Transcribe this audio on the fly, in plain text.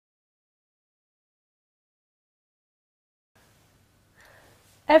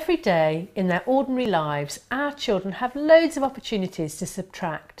Every day in their ordinary lives, our children have loads of opportunities to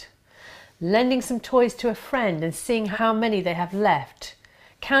subtract. Lending some toys to a friend and seeing how many they have left.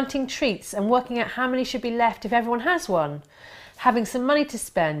 Counting treats and working out how many should be left if everyone has one. Having some money to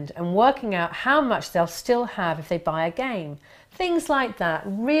spend and working out how much they'll still have if they buy a game. Things like that,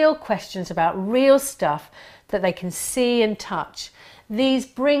 real questions about real stuff that they can see and touch. These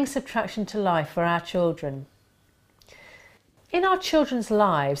bring subtraction to life for our children. In our children's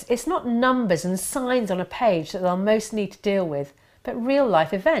lives, it's not numbers and signs on a page that they'll most need to deal with, but real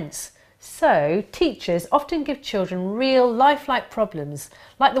life events. So, teachers often give children real lifelike problems,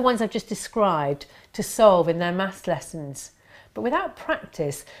 like the ones I've just described, to solve in their maths lessons. But without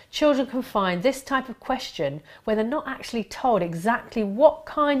practice, children can find this type of question, where they're not actually told exactly what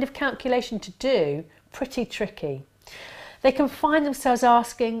kind of calculation to do, pretty tricky. They can find themselves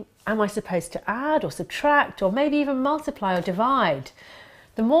asking, am I supposed to add or subtract or maybe even multiply or divide?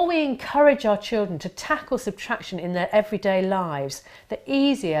 The more we encourage our children to tackle subtraction in their everyday lives, the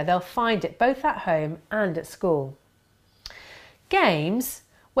easier they'll find it both at home and at school. Games,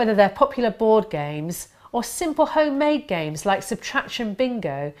 whether they're popular board games or simple homemade games like Subtraction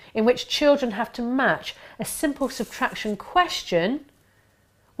Bingo, in which children have to match a simple subtraction question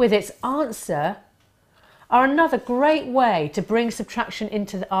with its answer, are another great way to bring subtraction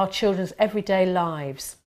into our children's everyday lives.